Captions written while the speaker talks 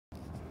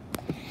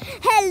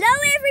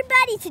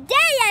everybody, today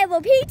I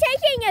will be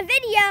taking a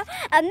video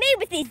of me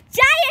with these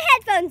giant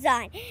headphones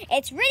on.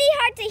 It's really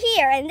hard to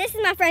hear, and this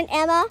is my friend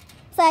Emma.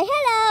 Say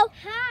hello.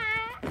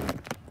 Hi.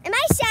 Am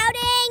I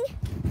shouting?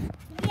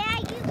 Yeah,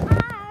 you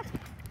are.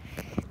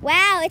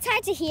 Wow, it's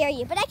hard to hear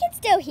you, but I can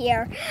still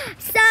hear.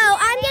 So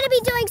I'm going to be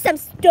doing some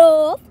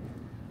stuff.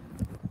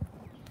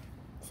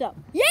 So,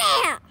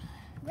 yeah!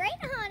 Great,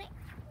 honey.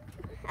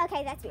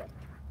 Okay, that's weird.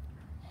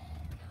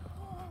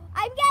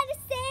 I'm gonna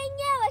sing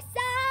you a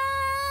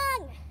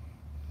song.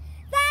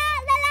 La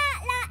la la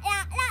la la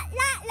la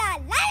la la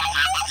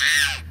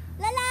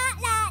la la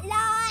la la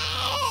la.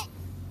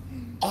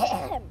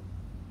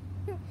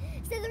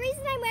 So the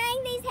reason I'm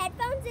wearing these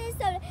headphones is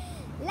so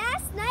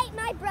last night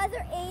my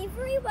brother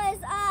Avery was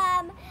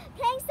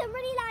playing some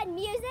really loud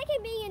music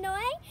and being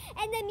annoying,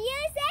 and the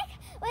music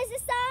was a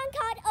song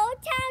called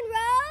Old Town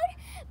Road,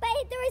 but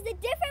there was a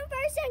different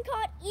version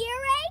called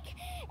Earache,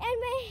 and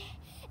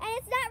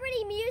it's not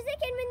really music,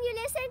 and when you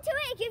listen to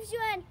it, it gives you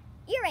an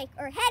earache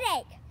or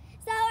headache.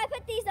 So I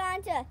put these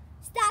on to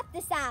stop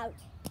the sound.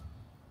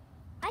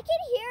 I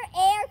can hear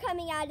air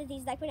coming out of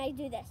these, like when I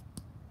do this.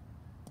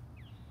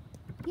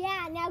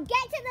 Yeah, now get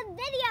to the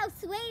video,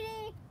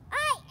 sweetie.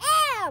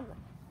 I am!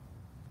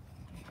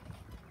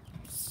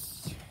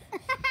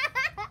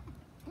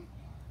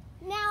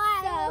 Now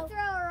I will throw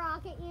a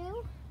rock at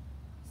you.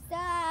 So,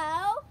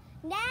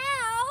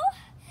 now,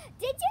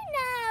 did you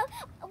know,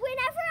 when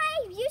I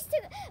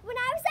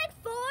was like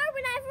 4,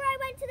 whenever I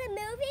went to the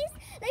movies,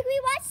 like we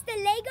watched the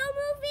Lego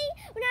movie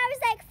when I was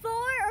like 4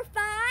 or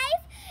 5,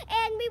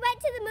 and we went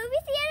to the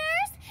movie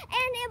theaters,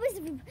 and it was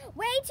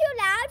way too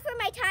loud for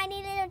my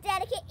tiny little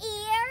delicate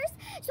ears,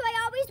 so I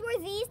always wore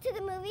these to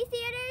the movie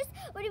theaters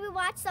when we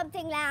watched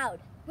something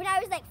loud, when I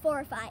was like 4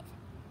 or 5.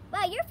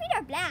 Wow, your feet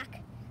are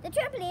black. The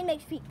trampoline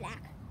makes feet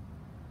black.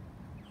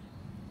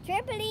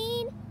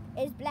 Trampoline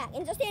is black.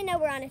 And just so you know,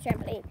 we're on a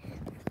trampoline.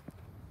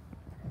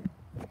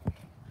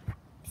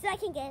 So I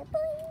can get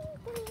boing,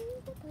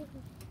 boing, boing,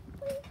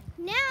 boing.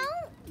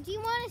 Now, do you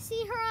want to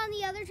see her on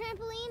the other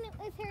trampoline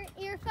with her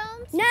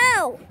earphones?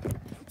 No!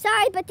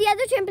 Sorry, but the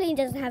other trampoline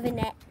doesn't have a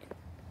net.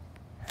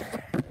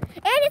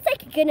 And it's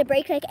like gonna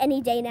break like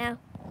any day now.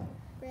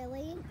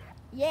 Really?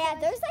 Yeah,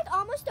 there's like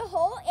almost a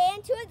hole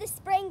and 2 of the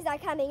springs are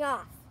coming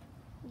off.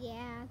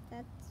 Yeah,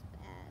 that's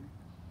bad.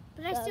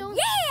 But I So, still...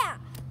 yeah!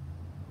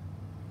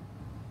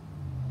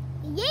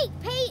 Yay,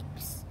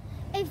 peeps!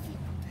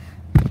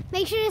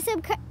 Make sure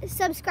to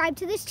subscribe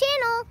to this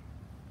channel.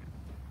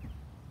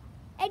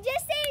 And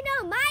just so you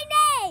know, my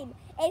name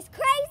is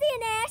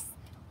Craziness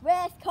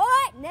with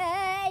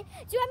Courtney.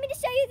 Do you want me to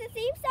show you the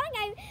theme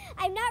song?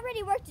 I've not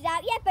really worked it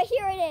out yet, but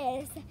here it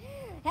is.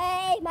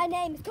 Hey, my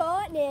name is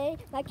Courtney,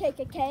 my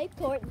KKK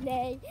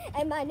Courtney,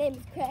 and my name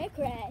is Cray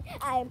Cray.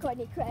 I am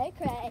Courtney Cray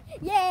Cray.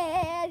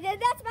 Yeah,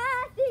 that's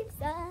my theme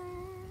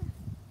song.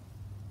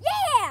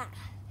 Yeah!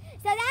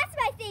 So that's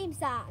my theme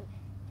song.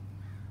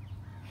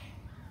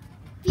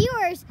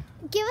 Viewers,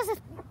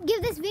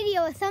 give this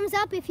video a thumbs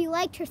up if you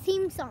liked her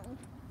theme song.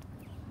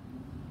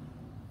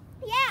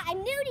 Yeah,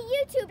 I'm new to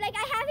YouTube. Like,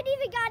 I haven't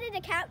even got an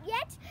account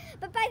yet.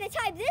 But by the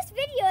time this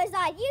video is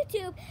on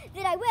YouTube,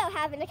 then I will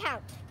have an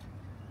account.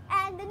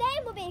 And the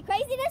name will be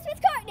Craziness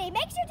with Courtney.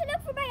 Make sure to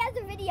look for my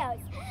other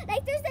videos.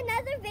 Like, there's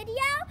another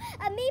video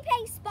of me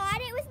playing Spot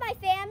It with my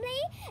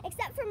family,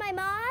 except for my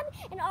mom,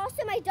 and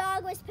also my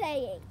dog was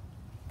playing.